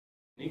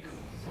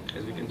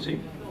as you can see.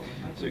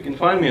 So you can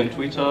find me on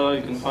Twitter,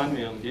 you can find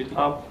me on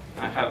GitHub.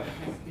 I have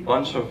a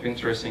bunch of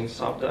interesting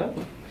stuff there.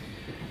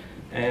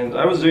 And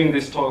I was doing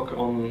this talk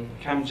on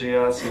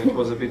Camp.js and it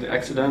was a bit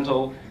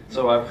accidental.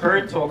 So I've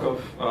heard talk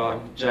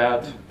of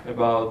Jad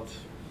about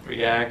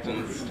React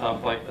and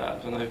stuff like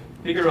that. And I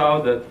figured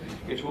out that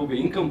it will be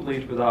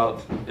incomplete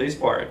without this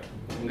part.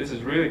 And this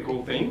is a really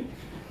cool thing.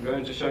 I'm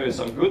going to show you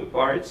some good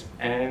parts.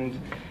 And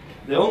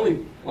the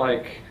only,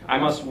 I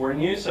must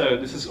warn you, so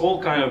this is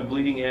all kind of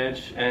bleeding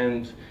edge,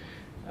 and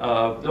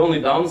the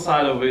only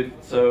downside of it,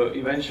 so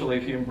eventually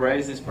if you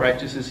embrace these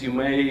practices, you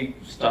may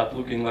start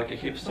looking like a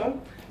hipster.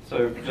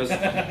 So just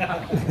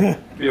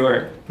be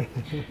aware.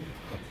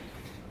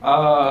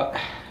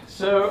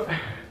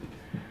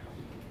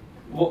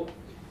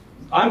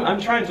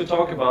 I'm trying to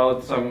talk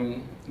about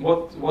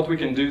what we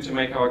can do to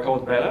make our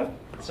code better.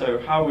 So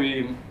how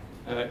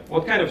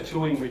what kind of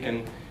tooling we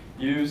can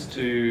use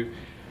to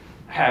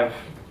have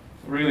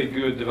really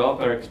good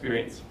developer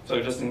experience.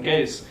 So just in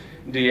case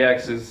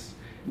DX's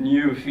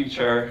new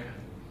feature,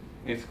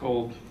 it's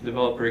called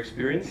developer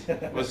experience,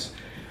 was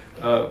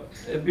a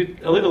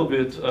little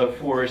bit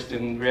forced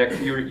in React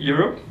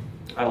Europe.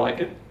 I like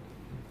it.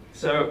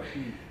 So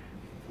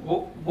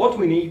what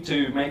we need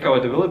to make our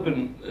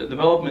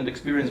development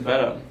experience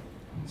better.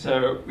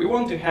 So we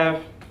want to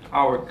have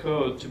our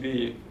code to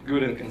be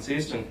good and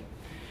consistent.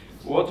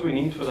 What do we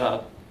need for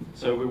that?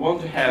 So we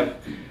want to have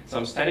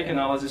some static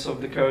analysis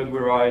of the code we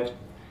write.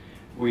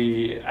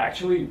 We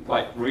actually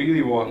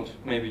really want,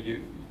 maybe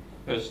you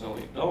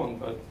personally don't,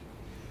 but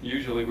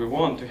usually we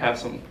want to have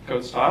some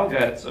code style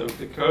guide, so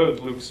the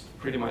code looks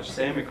pretty much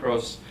same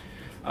across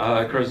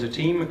the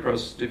team,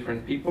 across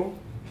different people.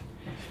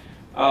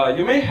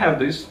 You may have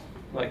this,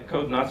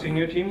 code nuts in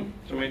your team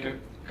to make a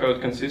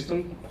code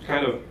consistent,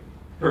 kind of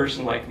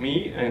person like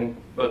me,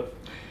 but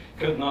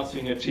code nuts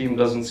in your team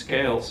doesn't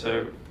scale,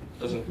 so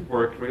doesn't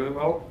work really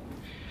well.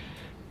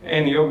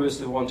 And you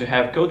obviously want to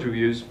have code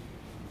reviews.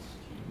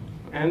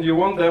 And you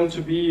want them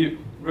to be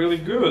really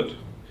good,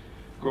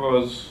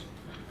 because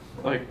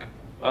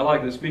I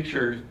like this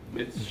picture,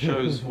 it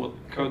shows what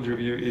code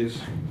review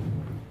is.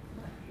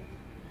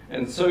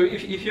 And so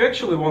if you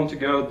actually want to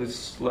go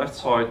this left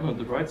side, not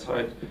the right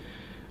side,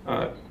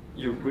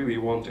 you really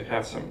want to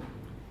have some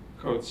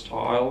code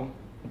style,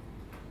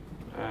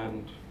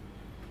 and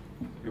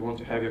you want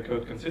to have your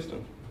code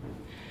consistent.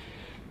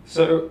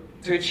 So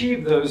to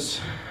achieve those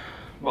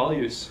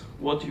values,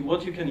 what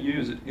you can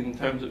use in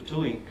terms of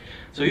tooling.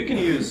 So you can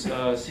use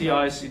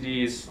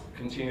CI/CDs,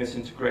 continuous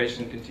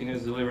integration,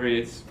 continuous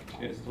delivery.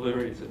 Continuous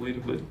delivery is a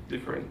little bit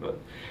different, but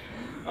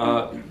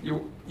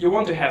you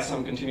want to have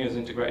some continuous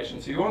integration.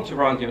 So you want to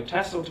run your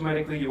tests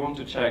automatically. You want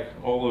to check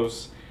all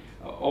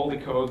the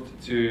code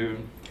to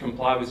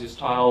comply with your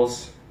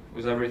styles,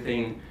 with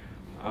everything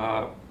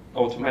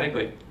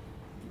automatically.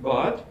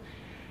 But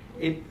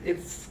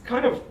it's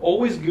kind of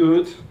always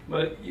good,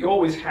 but you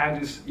always have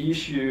this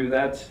issue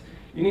that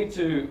you need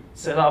to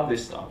set up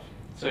this stuff.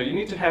 So you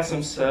need to have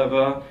some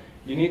server,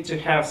 you need to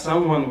have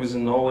someone with the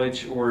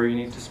knowledge, or you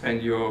need to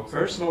spend your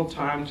personal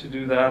time to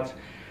do that.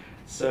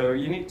 So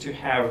you need to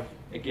have,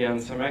 again,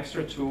 some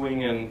extra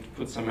tooling and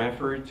put some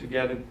effort to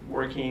get it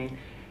working.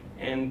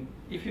 And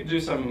if you do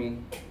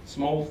some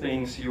small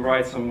things, you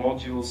write some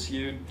modules,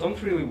 you don't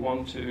really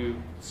want to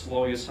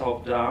slow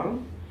yourself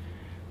down.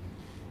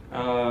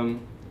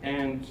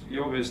 And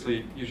you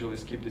obviously usually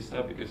skip this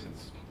step because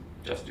it's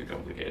just too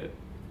complicated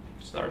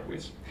to start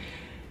with.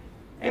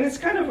 And it's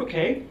kind of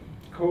okay,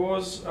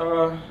 because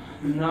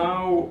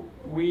now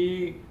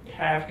we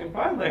have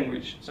compiled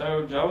language.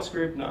 So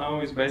JavaScript now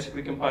is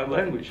basically compiled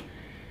language.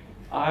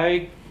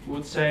 I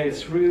would say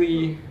it's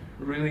really,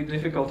 really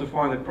difficult to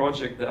find a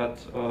project that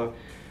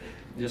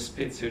just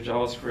spits your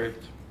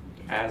JavaScript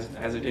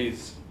as it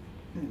is.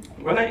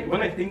 When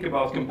I think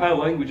about compiled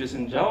languages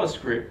in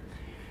JavaScript,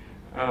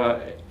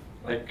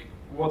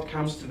 what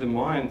comes to the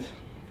mind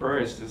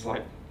first is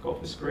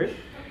CoffeeScript,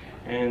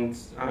 and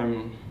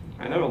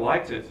I never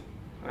liked it.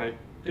 I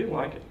didn't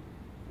like it.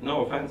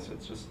 No offense,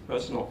 it's just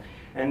personal.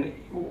 And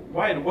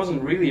why it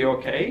wasn't really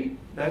okay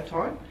that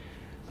time?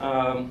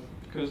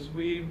 Because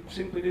we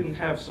simply didn't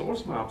have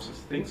source maps and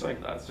things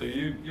like that. So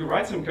you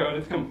write some code,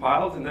 it's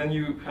compiled, and then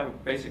you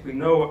have basically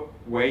no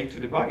way to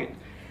debug it.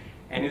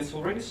 And it's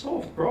already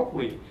solved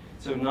properly.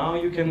 So now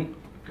you can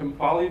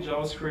compile your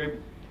JavaScript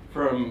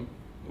from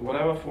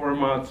whatever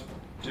format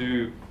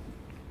to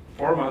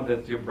format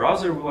that your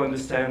browser will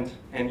understand,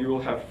 and you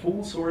will have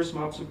full source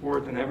map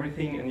support and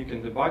everything, and you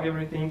can debug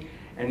everything,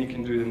 and you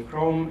can do it in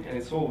Chrome, and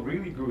it's all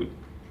really good.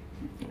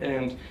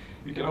 And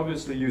you can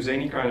obviously use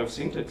any kind of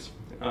syntax,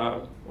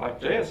 like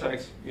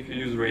JSX if you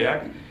use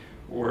React,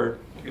 or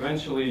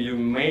eventually you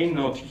may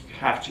not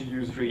have to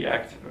use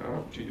React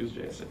to use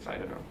JSX, I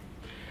don't know.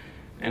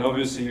 And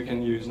obviously you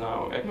can use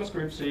now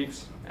ECMAScript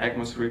 6,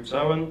 ECMAScript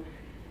 7,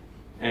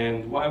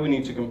 and why we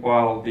need to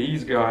compile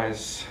these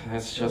guys,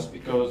 that's just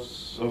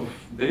because of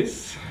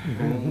this.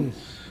 And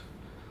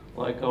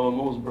our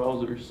most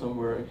browser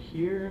somewhere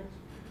here,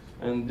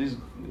 and this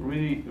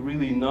really,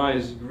 really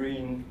nice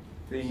green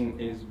thing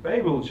is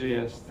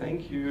Babel.js.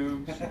 Thank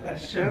you,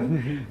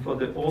 Sebastian, for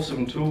the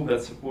awesome tool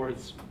that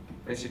supports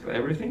basically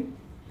everything.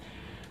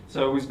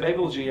 So with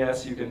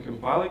Babel.js, you can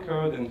compile a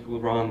code and it will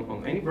run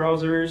on any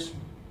browsers,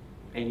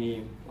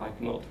 any like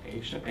not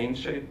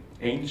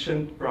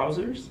ancient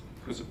browsers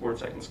who support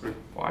ECMAScript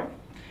 5.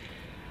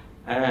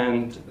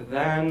 And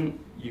then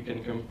you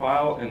can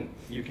compile and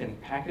you can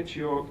package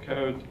your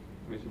code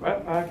with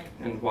Webpack,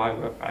 and why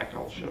Webpack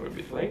I'll show a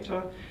bit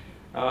later.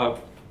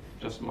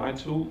 Just my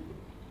tool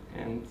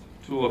and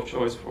tool of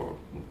choice for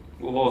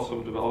lots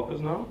of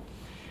developers now.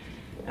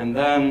 And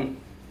then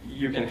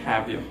you can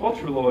have your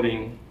hot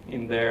reloading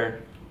in there,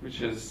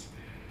 which is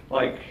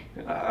like,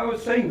 I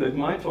was saying that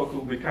my talk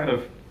will be kind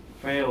of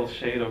fail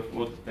shade of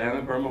what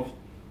Dan Abramov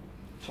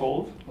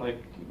told,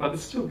 like, but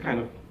it's still kind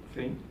of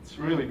thing. It's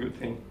a really good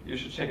thing. You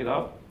should check it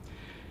out.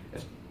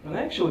 And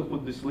I actually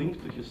put this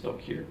link to his talk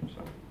here,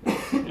 so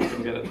you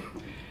can get it.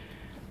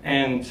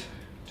 And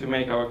to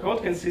make our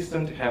code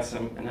consistent, to have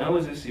some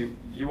analysis, you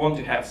want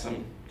to have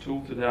some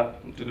tool to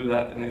do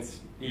that, and it's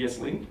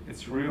ESLint.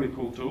 It's a really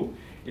cool tool.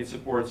 It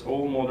supports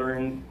all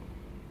modern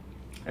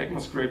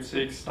ECMAScript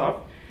 6 stuff.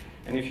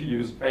 And if you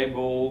use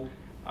Babel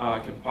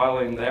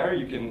compiler in there,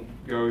 you can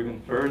go even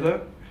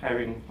further,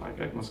 having like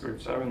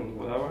ECMAScript 7 and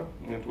whatever,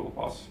 and it will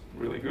pass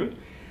really good.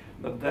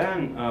 But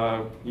then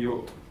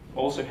you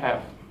also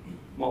have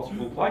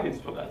multiple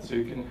plugins for that. So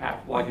you can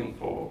have plugin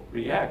for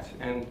React,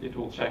 and it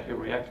will check your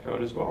React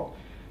code as well,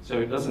 so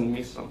it doesn't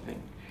miss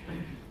something.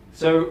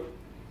 So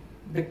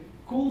the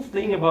cool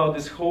thing about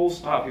this whole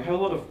stuff, you have a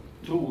lot of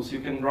tools.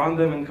 You can run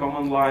them in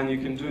command line, you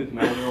can do it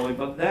manually,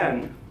 but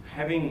then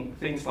having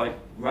things like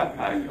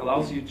Webpack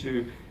allows you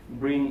to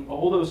bring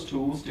all those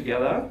tools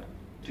together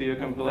to your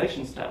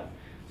compilation step.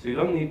 So you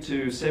don't need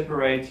to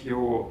separate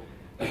your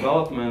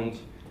development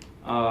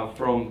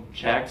from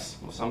checks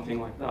or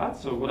something like that.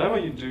 So whatever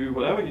you do,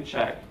 whatever you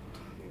check,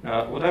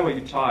 whatever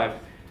you type,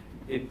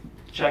 it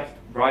checks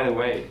right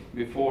away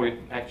before it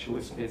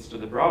actually spits to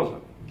the browser.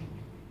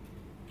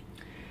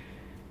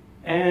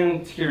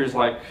 And here's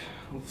like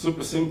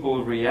super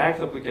simple React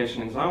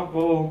application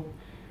example.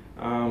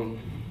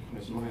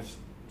 Where's my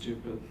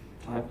stupid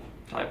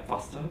type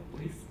faster,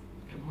 please?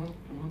 Come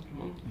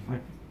on.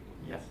 Like,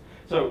 yes.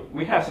 So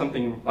we have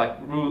something like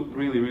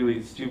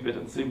really stupid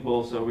and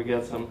simple. So we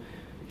get some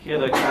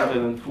header,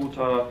 content, and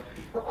footer,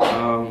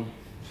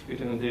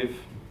 split in a div,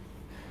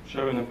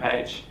 show in a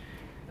page,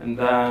 and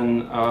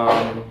then.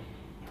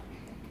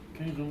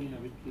 Can you zoom in a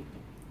bit, please?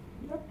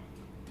 Yep.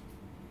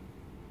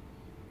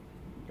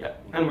 Yeah,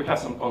 and we have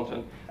some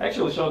content. I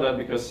actually show that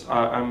because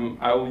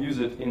I will use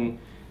it in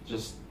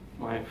just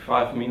my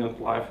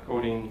 5-minute live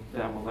coding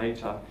demo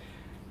later.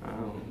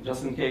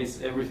 Just in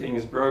case everything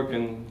is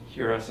broken,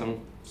 here are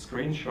some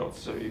screenshots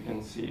so you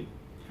can see it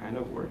kind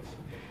of works.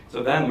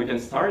 So then we can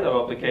start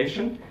our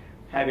application,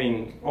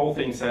 having all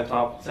things set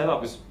up.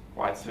 Setup is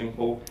quite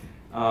simple.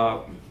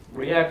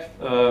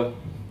 React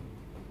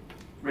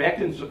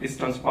is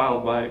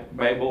transpiled by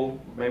Babel.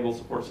 Babel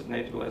supports it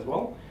natively as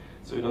well,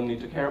 so you don't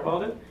need to care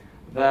about it.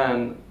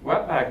 Then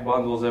Webpack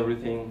bundles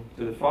everything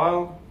to the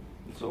file.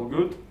 It's all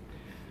good.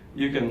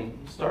 You can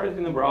start it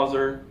in the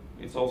browser.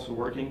 It's also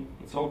working.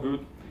 It's all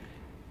good.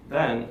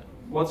 Then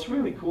what's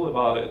really cool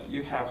about it,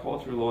 you have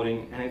hot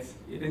reloading, and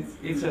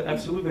it's an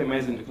absolutely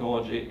amazing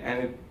technology,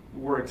 and it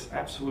works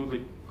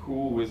absolutely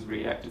cool with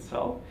React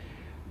itself.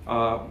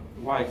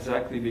 Why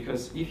exactly?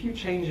 Because if you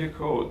change your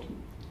code,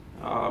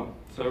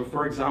 so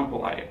for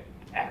example, I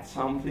add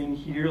something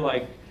here,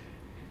 like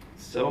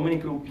so many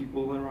cool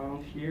people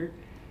around here,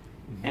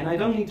 and I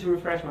don't need to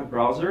refresh my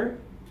browser,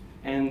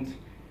 and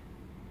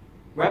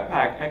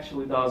Webpack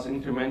actually does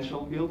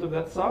incremental build of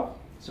that stuff.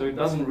 So it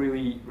doesn't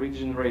really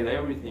regenerate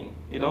everything.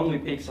 It only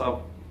picks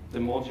up the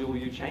module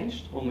you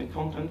changed, only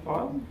content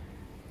file.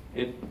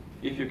 If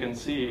you can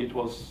see, it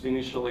was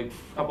initially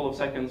a couple of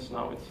seconds,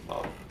 now it's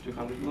about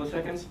 200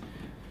 milliseconds.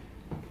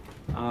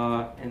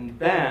 And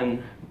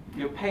then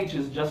your page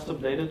is just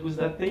updated with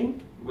that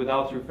thing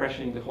without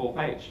refreshing the whole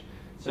page.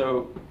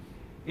 So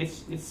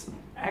it's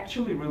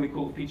actually a really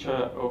cool feature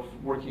of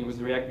working with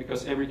React,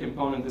 because every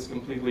component is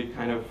completely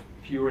kind of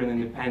pure and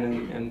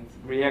independent, and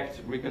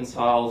React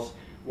reconciles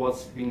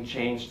what's being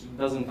changed. It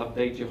doesn't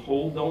update your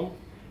whole DOM.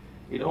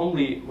 It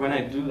only, when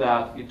I do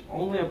that, it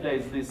only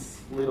updates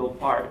this little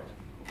part.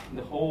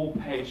 The whole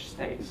page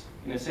stays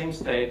in the same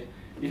state.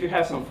 If you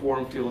have some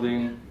form filled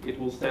in, it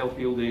will stay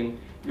filled in.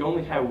 You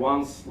only have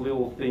one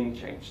little thing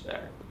changed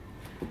there.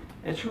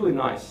 It's really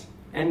nice.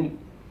 And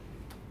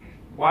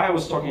why I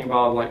was talking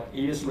about like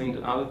ESLint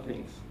and other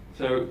things.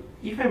 So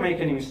if I make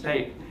any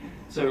mistake,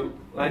 so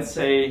let's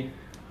say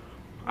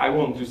I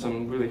won't do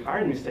some really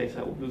hard mistakes,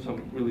 I will do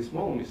some really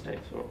small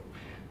mistakes, or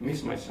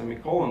miss my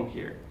semicolon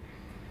here.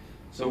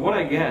 So what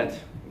I get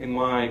in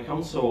my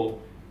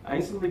console, I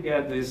instantly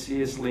get this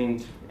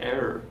ESLint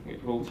error.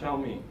 It will tell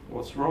me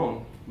what's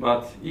wrong.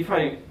 But if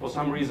for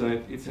some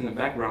reason it's in the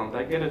background,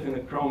 I get it in the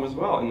Chrome as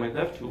well, in my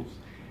DevTools.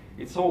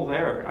 It's all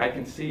there, I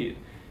can see it.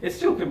 It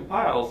still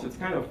compiles, it's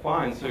kind of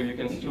fine, so you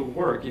can still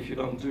work if you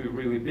don't do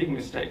really big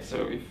mistakes.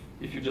 So if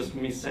if you just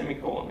miss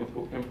semicolon, it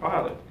will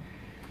compile it.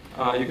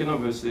 You can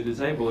obviously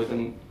disable it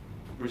and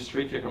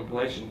restrict your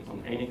compilation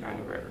on any kind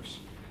of errors.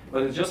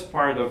 But it's just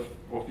part of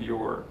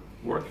your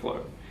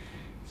workflow.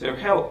 So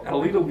a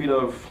little bit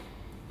of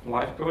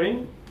live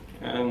coding,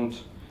 and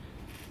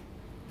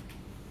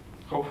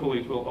hopefully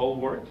it will all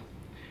work.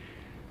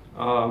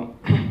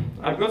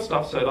 I've got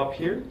stuff set up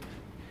here,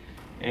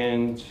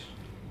 and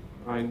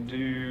I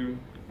do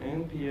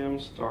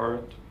npm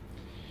start.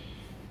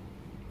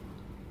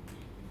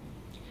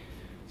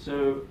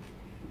 So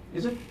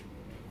is it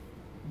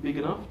big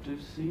enough to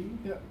see?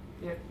 Yeah.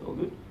 Yeah, all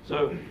good.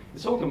 So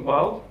it's all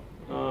compiled.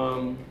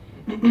 I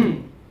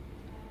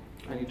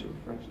need to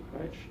refresh the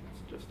page.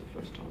 It's just the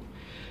first time.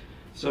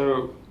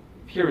 So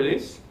here it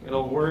is. It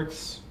all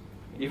works.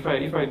 If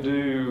I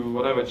do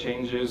whatever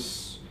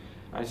changes,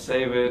 I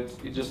save it.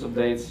 It just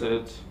updates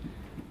it.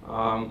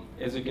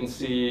 As you can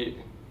see,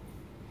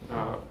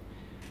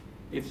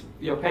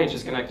 your page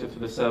is connected to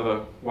the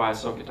server via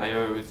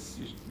socket.io.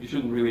 You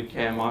shouldn't really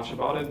care much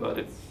about it, but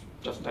it's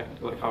just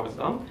technically how it's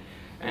done.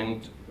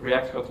 And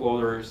React Hot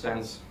Loader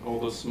sends all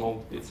those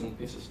small bits and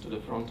pieces to the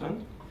front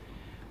end.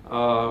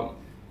 I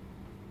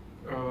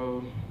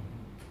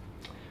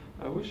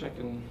wish I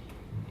can,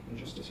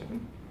 just a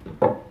second.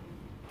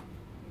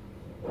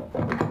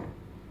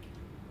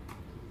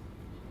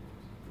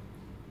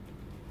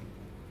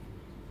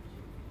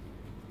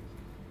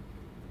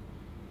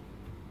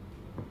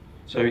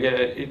 So yeah,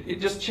 it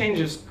just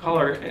changes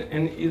color,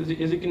 and as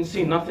you can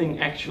see, nothing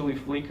actually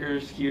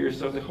flickers here,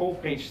 so the whole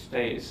page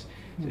stays.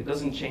 So it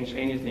doesn't change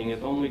anything,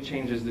 it only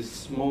changes this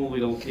small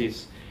little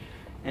piece.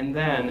 And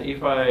then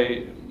if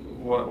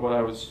what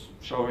I was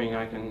showing,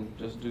 I can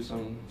just do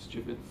some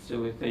stupid,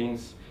 silly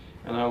things,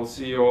 and I'll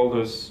see all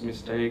those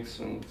mistakes,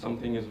 and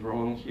something is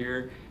wrong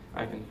here,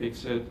 I can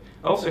fix it.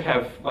 I also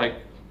have, like,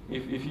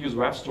 if you use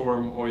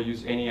WebStorm or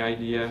use any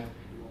IDEA,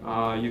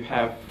 you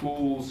have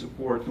full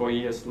support for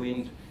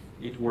ESLint.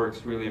 It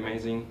works really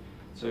amazing,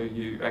 so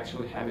you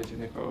actually have it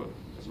in the code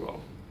as well.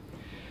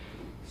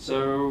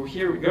 So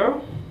here we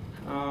go.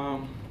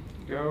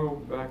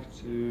 Go back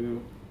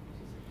to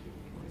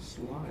my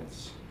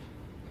slides.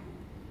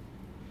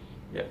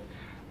 Yeah,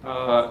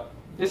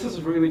 this is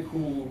a really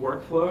cool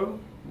workflow.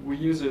 We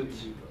use it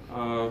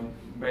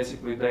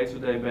basically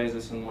day-to-day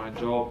basis in my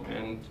job,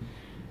 and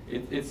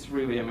it's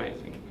really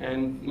amazing.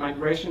 And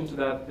migration to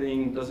that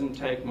thing doesn't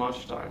take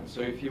much time.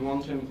 So if you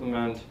want to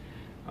implement,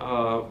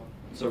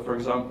 so for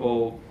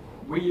example,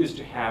 we used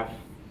to have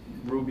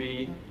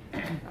Ruby,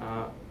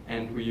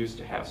 and we used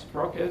to have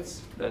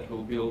sprockets that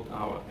will build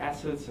our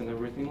assets and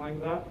everything like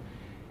that.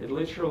 It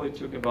literally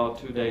took about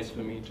 2 days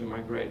for me to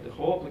migrate the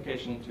whole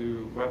application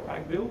to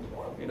Webpack build.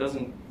 It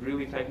doesn't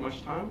really take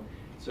much time,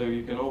 so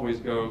you can always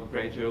go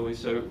gradually.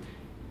 So,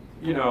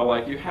 you know,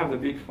 like you have the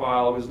big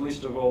file with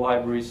list of all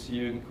libraries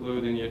you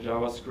include in your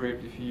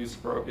JavaScript if you use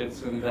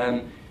sprockets, and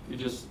then you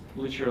just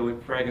literally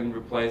drag and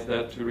replace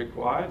that to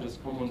require,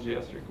 just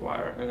common.js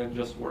require, and it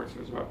just works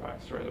with Webpack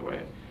straight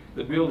away.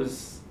 The build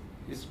is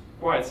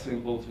quite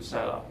simple to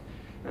set up.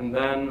 And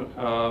then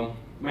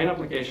main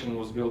application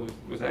was built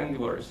with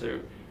Angular, so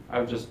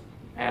I've just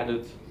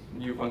added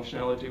new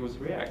functionality with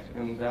React,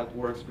 and that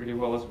works pretty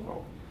well as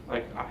well.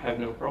 Like, I have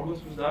no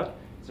problems with that,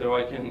 so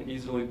I can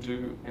easily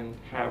do and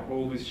have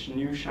all these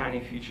new shiny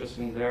features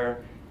in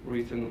there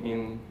written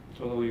in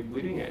totally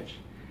bleeding edge.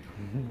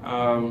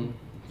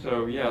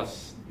 So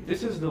yes,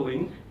 this is the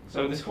link.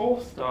 So this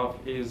whole stuff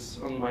is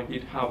on my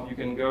GitHub. You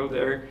can go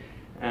there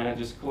and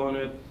just clone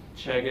it,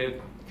 check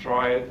it,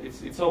 try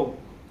it. It's all,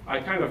 I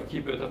kind of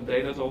keep it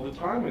updated all the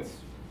time. It's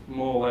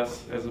more or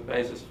less as a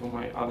basis for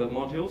my other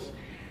modules.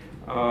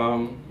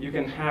 You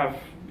can have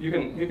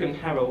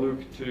a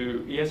look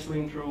to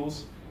ESLint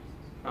rules.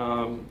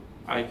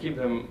 I keep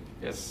them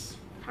as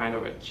kind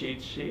of a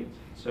cheat sheet,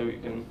 so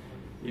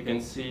you can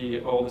see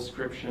all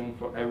description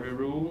for every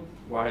rule,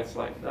 why it's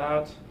like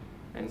that,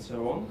 and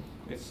so on.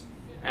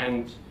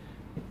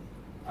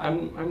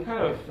 I'm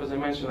kind of, as I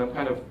mentioned, I'm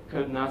kind of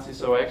code Nazi,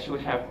 so I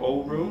actually have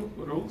all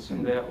rules,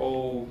 and they're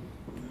all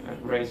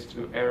raised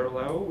to error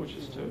level, which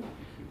is 2.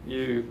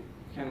 You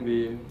can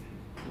be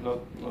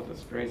not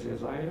as crazy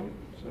as I am,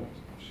 so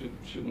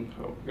shouldn't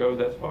go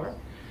that far.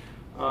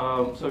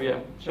 So yeah,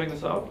 check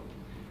this out.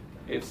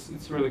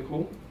 It's really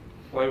cool.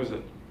 Play with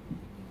it.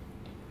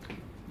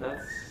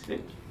 That's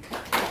it.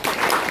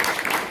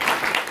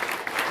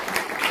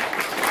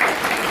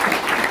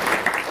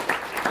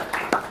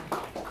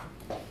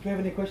 Do you have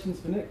any questions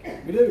for Nick?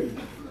 We do.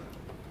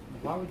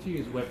 Why would you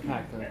use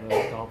Webpack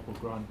over Gulp or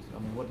Grunt? I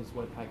mean, what does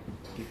Webpack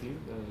give you?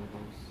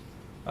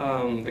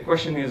 The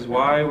question is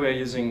why we're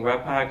using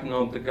Webpack,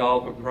 not the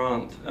Gulp or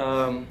Grunt.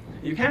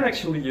 You can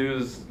actually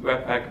use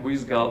Webpack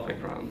with Gulp or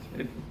Grunt.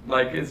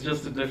 It's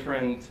just a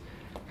different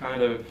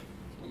kind of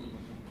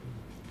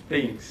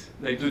things.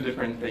 They do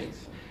different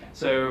things.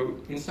 So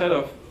instead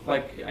of,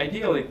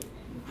 ideally,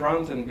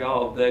 Grunt and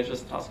Gulp, they're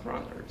just task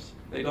runners.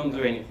 They don't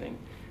do anything.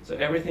 So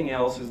everything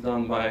else is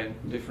done by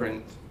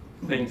different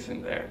things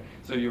in there.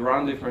 So you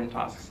run different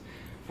tasks.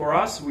 For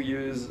us, we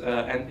use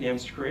NPM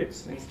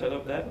scripts instead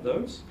of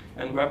those,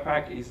 and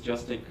Webpack is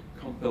just a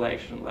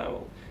compilation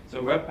level.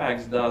 So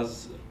Webpack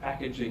does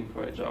packaging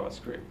for a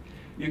JavaScript.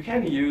 You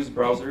can use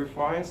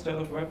Browserify instead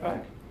of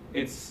Webpack.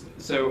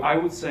 So I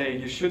would say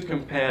you should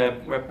compare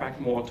Webpack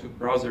more to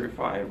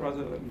Browserify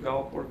rather than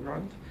Gulp or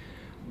Grunt.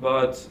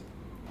 But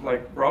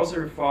like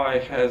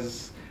Browserify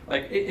has,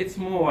 like it's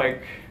more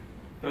like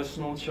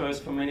personal choice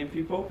for many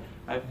people.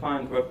 I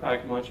find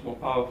Webpack much more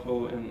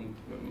powerful and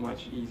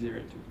much easier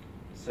to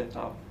set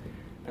up.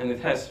 And it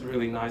has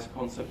really nice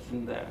concepts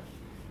in there.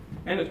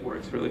 And it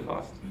works really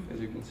fast, as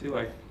you can see,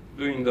 like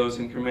doing those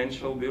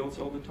incremental builds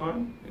all the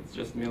time, it's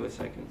just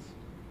milliseconds.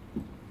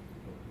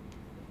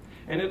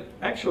 And it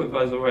actually,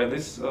 by the way,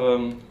 this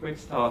quick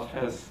start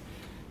has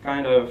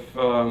kind of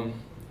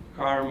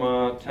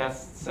karma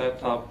test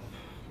setup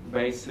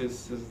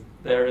basis is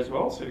there as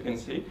well, so you can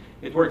see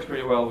it works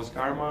pretty well with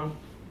karma.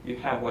 You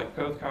have like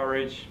code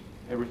coverage,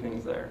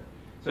 everything's there.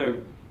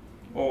 So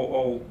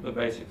all the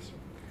basics.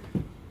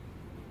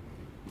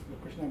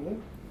 Question over there?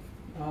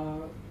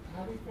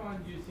 How do you find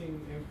using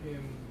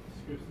npm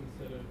scripts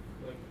instead of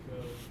like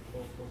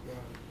local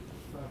Grunt?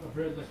 I've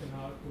read like an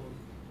article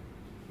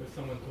where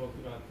someone talked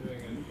about doing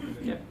it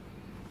and Yeah.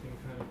 some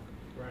kind of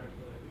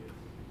radical ideas.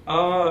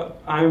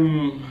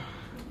 I'm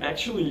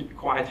actually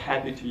quite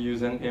happy to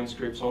use npm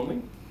scripts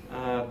only.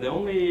 The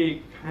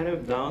only kind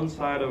of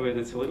downside of it,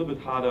 it's a little bit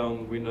harder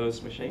on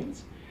Windows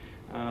machines.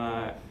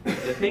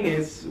 The thing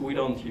is, we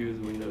don't use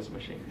Windows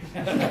machines.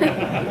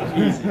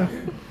 Easy.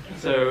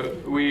 So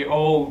we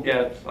all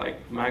get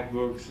like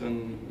MacBooks,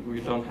 and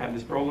we don't have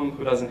this problem.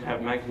 Who doesn't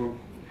have MacBook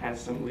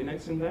has some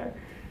Linux in there,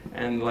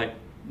 and like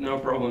no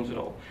problems at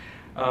all.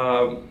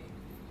 I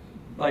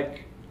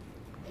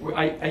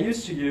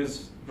used to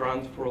use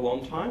Grunt for a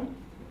long time,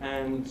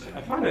 and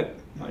I find it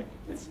like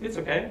it's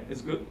okay,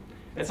 it's good.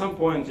 At some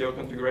point, your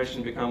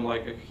configuration become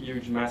like a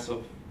huge mess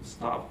of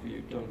stuff.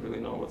 You don't really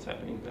know what's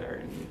happening there,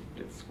 and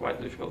it's quite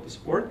difficult to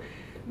support.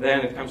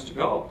 Then it comes to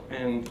Gulp,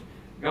 and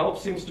Gulp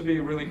seems to be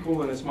really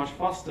cool, and it's much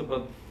faster,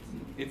 but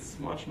it's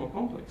much more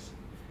complex.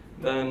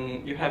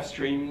 Then you have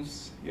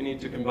streams, you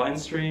need to combine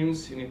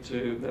streams, you need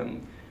to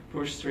then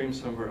push streams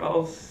somewhere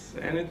else,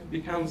 and it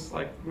becomes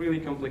like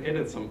really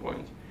complicated at some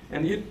point.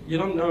 And you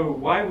don't know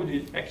why would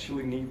you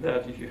actually need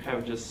that if you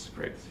have just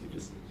scripts. You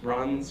just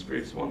run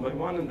scripts one by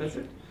one, and that's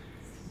it.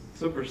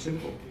 Super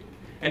simple.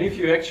 And if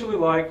you actually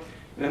like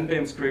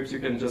npm scripts, you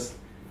can just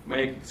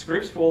make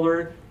scripts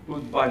folder, put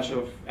a bunch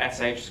of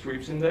sh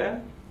scripts in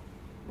there,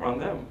 run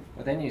them.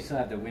 But then you still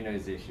have the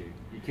Windows issue.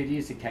 You could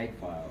use a cake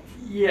file.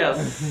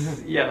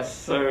 Yes, yes.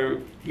 So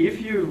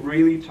if you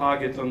really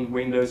target on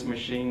Windows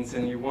machines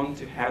and you want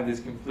to have this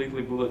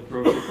completely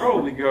bulletproof, you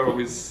probably go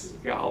with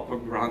Gulp or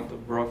Grunt or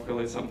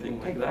Broccoli,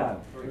 something like that.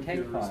 Or a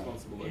cake file.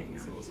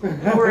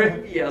 Or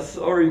yes,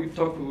 or you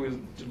talk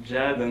with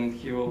Jed and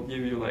he will give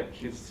you like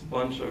his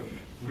bunch of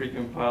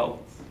precompiled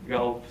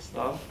Gulp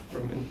stuff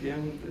from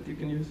NPM that you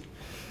can use.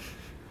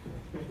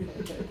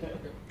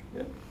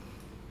 Yeah.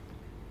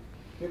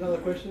 Another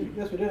question?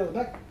 Yes, we do at the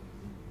back.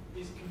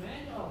 Is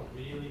command line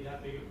really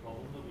that big a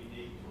problem that we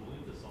need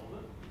tooling to solve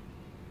it?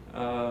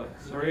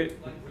 Sorry.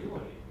 Like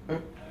reloading. I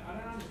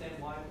don't understand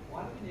why do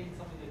we need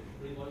something that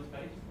reloads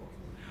pages for us?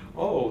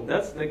 Oh,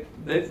 that's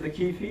the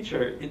key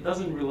feature. It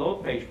doesn't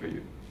reload page for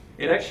you.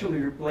 It actually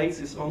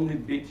replaces only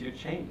bit you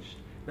changed.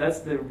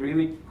 That's the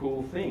really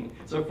cool thing.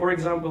 So for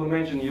example,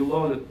 imagine you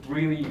load a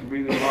really,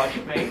 really large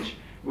page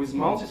with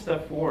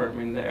multi-step form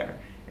in there,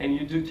 and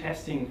you do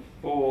testing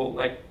for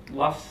like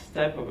last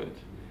step of it.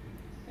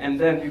 And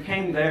then you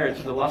came there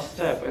to the last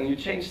step and you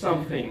change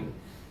something,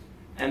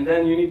 and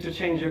then you need to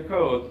change your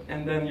code,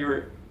 and then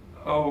you're,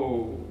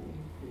 oh,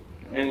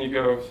 and you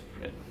go.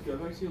 Go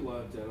back to your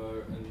live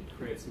demo and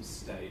create some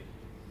state,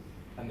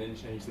 and then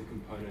change the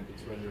component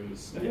that's rendering the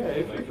state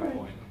to make a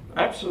point.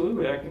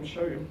 Absolutely, I can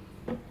show you.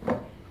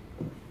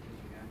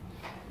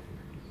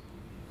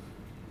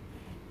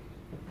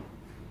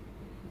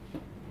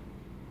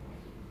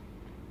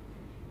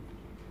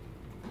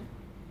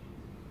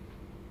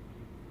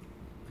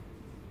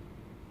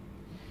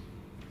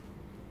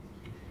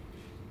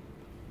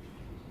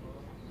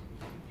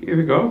 Here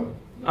we go.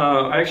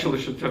 I actually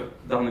should have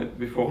done it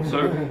before.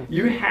 So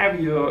you have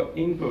your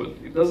input.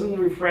 It doesn't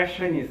refresh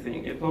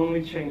anything. It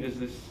only changes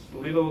this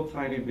little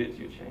tiny bit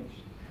you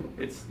changed.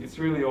 It's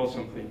really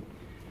awesome thing.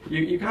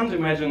 You can't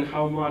imagine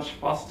how much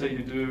faster you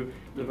do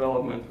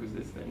development with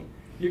this thing.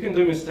 You can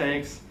do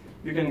mistakes.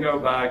 You can go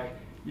back.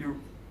 You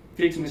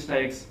fix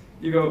mistakes.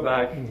 You go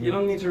back. You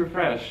don't need to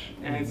refresh,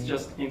 and it's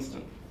just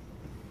instant.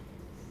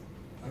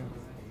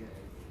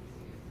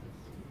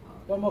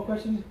 One more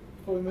question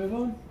before we move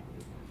on?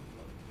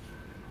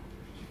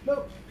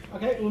 No.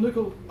 Okay, well, Luke.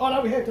 Oh no,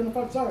 we have it on the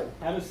front. Sorry.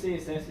 How does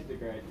CSS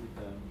integrate with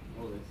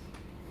all this?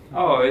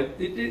 Oh, it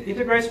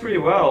integrates pretty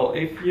well.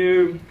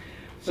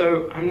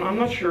 So I'm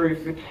not sure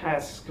if it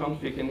has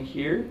config in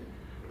here.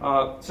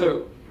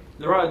 So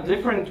there are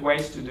different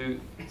ways to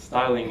do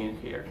styling in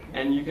here,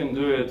 and you can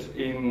do it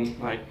in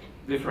like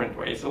different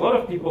ways. A lot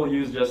of people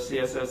use just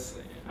CSS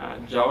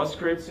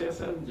JavaScript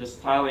CSS, just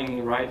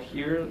styling right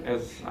here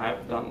as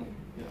I've done,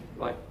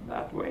 like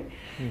that way.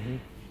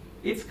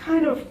 It's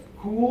kind of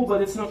cool,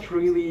 but it's not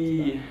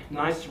really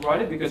nice to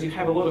write it because you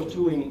have a lot of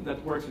tooling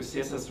that works with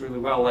CSS really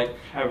well, like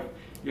have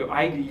your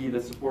IDE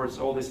that supports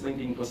all this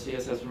linking for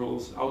CSS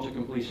rules,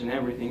 autocompletion,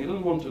 everything. You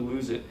don't want to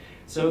lose it.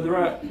 So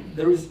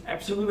there is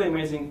absolutely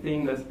amazing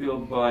thing that's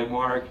built by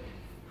Mark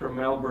from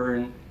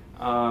Melbourne,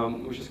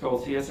 which is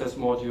called CSS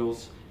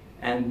modules,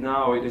 and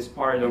now it is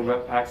part of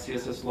Webpack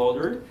CSS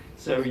Loader.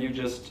 So you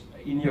just,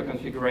 in your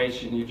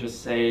configuration, you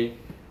just say,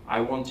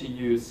 I want to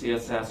use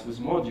CSS with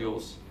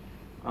modules.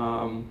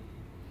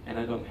 And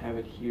I don't have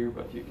it here,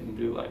 but you can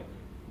do like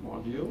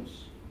modules.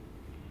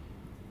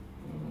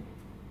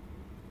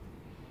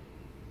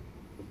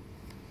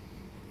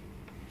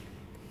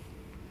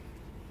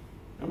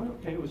 Am I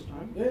okay with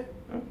time? Yeah.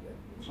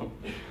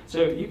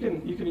 So you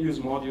can use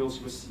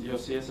modules with your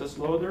CSS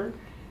loader,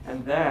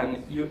 and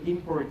then you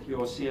import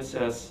your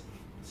CSS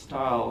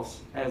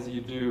styles as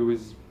you do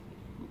with,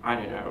 I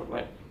don't know,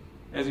 like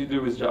as you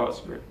do with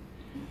JavaScript.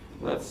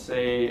 Let's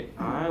say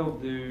I'll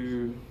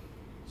do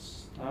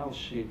style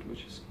sheet,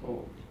 which is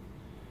called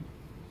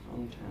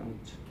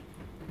content.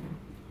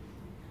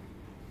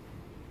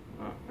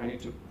 I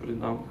need to put it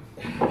down.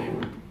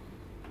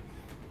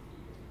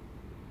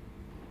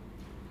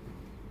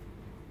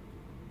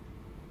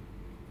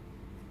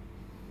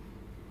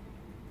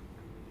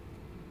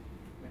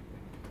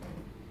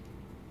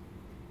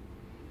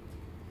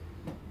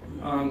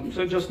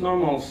 So just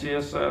normal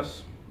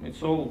CSS.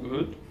 It's all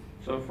good.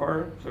 So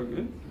far, so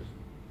good.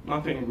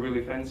 Nothing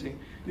really fancy.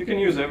 You can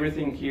use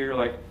everything here,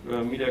 like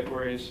media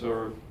queries,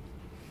 or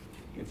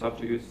it's up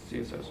to you,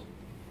 CSS.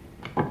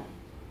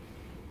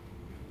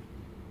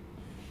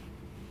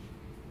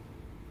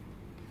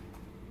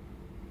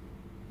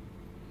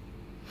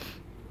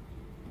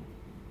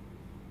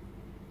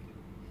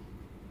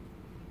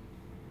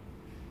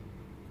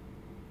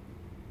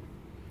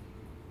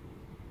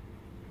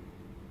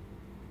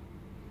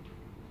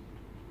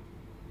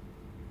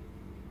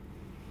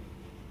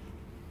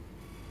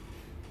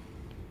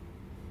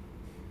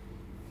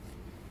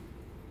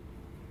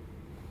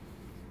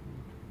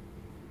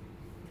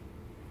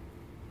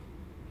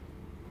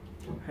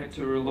 I had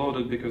to reload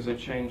it because I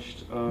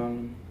changed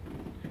the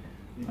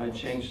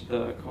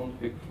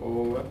config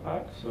for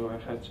Webpack, so I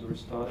had to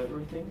restart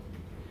everything.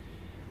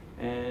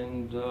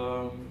 And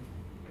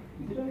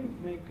did I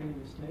make any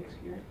mistakes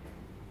here?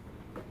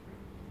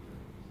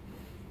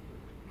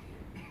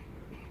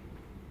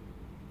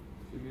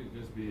 Should it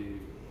just be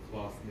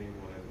class name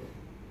whatever?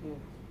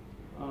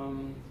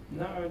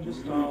 No,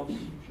 just styles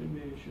should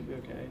be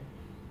okay.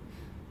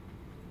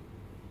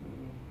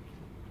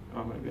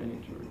 Oh, maybe I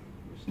need to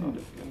restart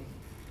it again.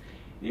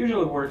 It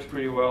usually works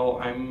pretty well.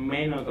 I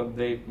may not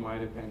update my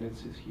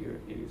dependencies here.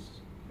 It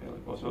is fairly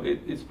possible.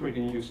 It's pretty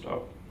new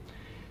stuff.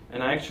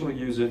 And I actually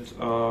use it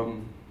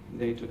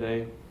day to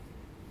day.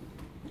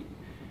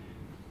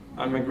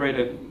 I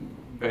migrated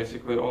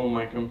basically all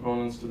my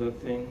components to that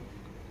thing.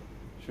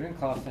 Shouldn't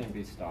class name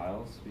be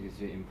styles because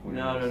you're importing?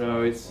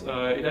 No. It's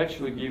it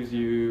actually gives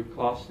you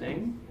class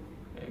name.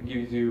 It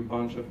gives you a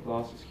bunch of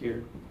classes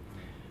here.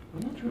 I'm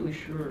not really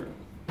sure.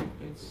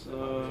 It's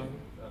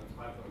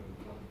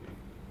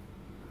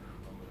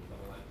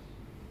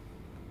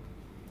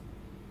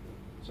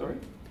sorry?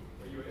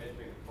 When you were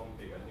entering the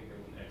config, I think there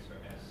was an extra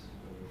S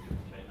when you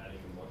were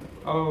adding a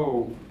module.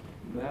 Oh,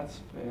 that's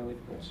fairly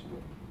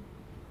possible.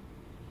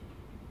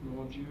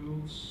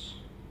 Modules.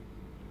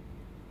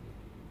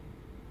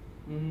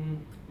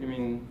 You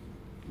mean,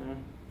 no?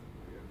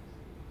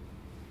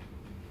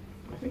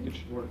 I think it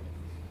should work.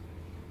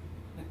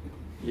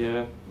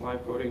 Yeah,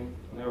 live coding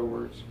never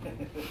works.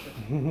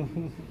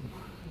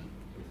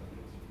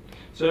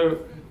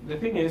 So the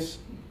thing is,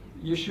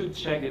 you should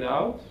check it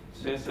out,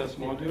 CSS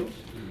modules.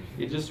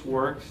 It just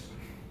works.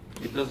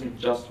 It doesn't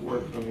just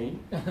work for me.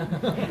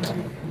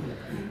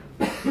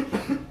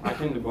 I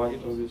can debug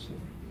it, obviously.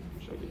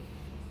 Check it.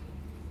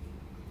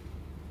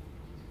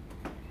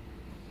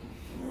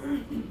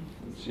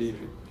 Let's see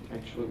if it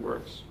actually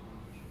works.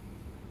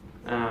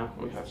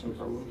 We have some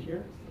problem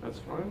here. That's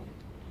fine.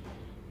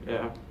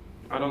 Yeah,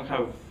 I don't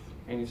have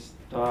any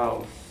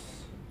styles.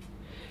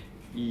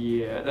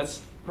 Yeah,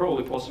 that's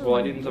probably possible.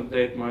 I didn't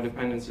update my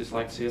dependencies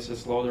like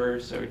CSS loader,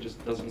 so it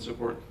just doesn't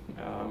support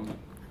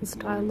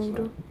style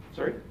loader.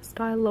 Sorry?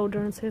 Style loader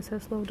and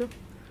CSS loader.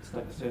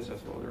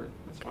 CSS loader,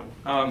 that's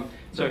fine.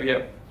 So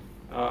yeah,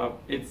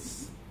 it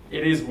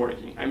is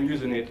working. I'm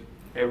using it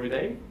every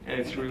day, and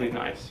it's really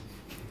nice.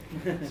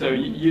 So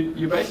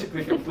you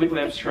basically completely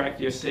abstract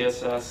your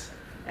CSS,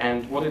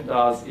 and what it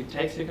does, it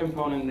takes your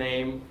component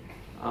name,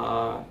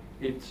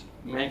 it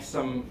makes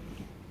some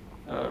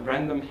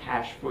random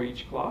hash for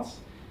each class.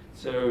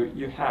 So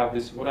you have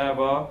this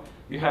whatever,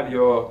 you have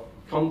your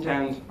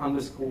content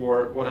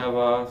underscore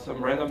whatever,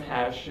 some random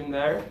hash in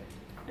there,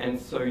 and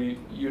so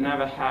you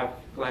never have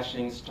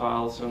clashing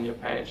styles on your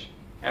page,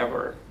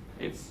 ever.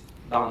 It's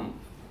done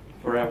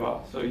forever.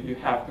 So you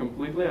have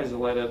completely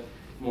isolated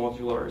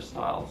modular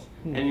styles,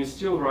 and you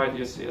still write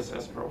your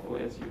CSS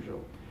properly as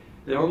usual.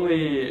 The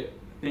only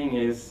thing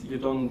is you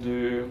don't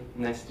do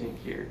nesting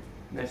here.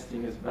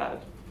 Nesting is bad.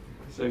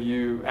 So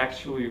you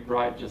actually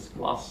write just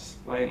classes,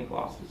 plain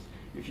classes.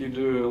 If you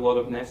do a lot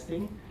of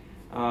nesting,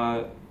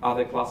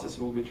 other classes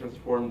will be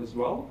transformed as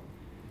well,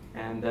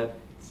 and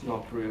that's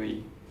not really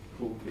a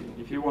cool thing.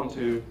 If you want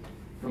to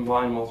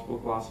combine multiple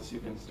classes, you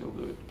can still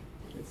do it.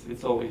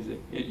 It's all easy.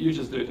 You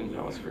just do it in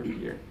JavaScript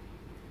here.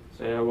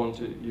 Say I want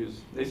to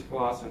use this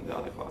class and the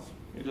other class.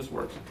 It just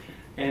works.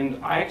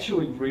 And I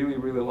actually really,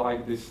 really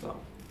like this stuff.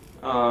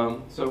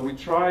 So we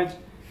tried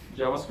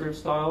JavaScript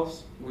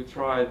styles. We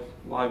tried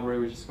library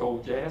which is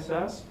called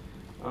JSS,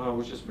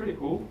 which is pretty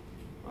cool.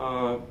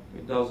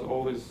 It does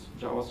all this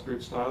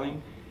JavaScript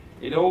styling.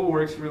 It all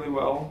works really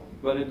well,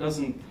 but it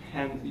doesn't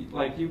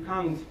like you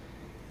can't.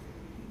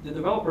 The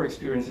developer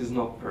experience is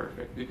not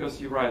perfect because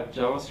you write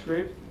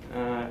JavaScript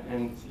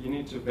and you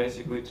need to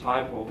basically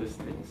type all these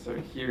things. So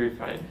here,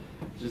 if I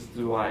just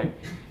do like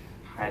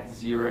add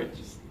 0, it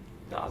just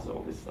does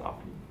all this stuff.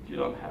 You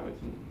don't have it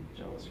in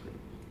JavaScript.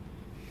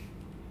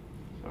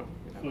 So,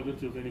 yeah. So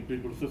don't use any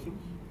preprocessors?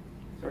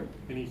 Sorry?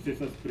 Any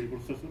CSS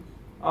preprocessors?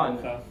 Oh,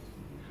 no. SAS?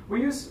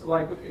 We use,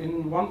 like,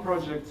 in one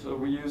project,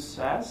 we use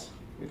SAS.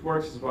 It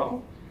works as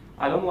well.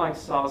 I don't like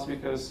SAS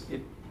because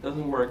it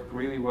doesn't work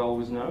really well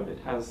with Node. It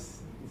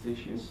has its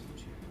issues.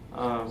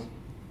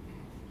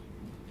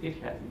 It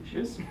has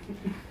issues.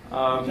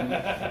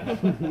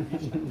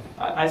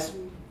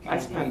 I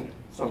spent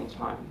some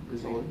time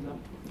resolving them.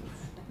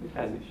 It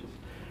has issues.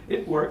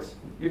 It works.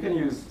 You can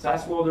use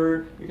SAS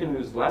loader. You can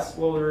use less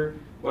loader.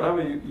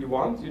 Whatever you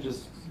want, you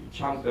just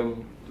chunk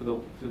them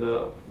to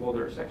the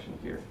loader section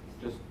here.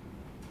 Just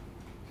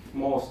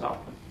more stuff.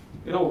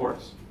 It all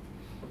works.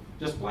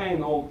 Just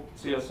plain old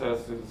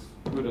CSS is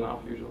good enough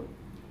usually.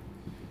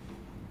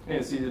 And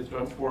it's easy to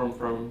transform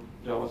from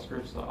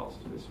JavaScript styles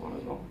to this one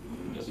as well.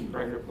 Just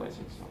drag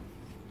replacing stuff.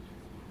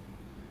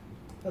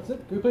 That's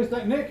it. Can we please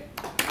thank Nick?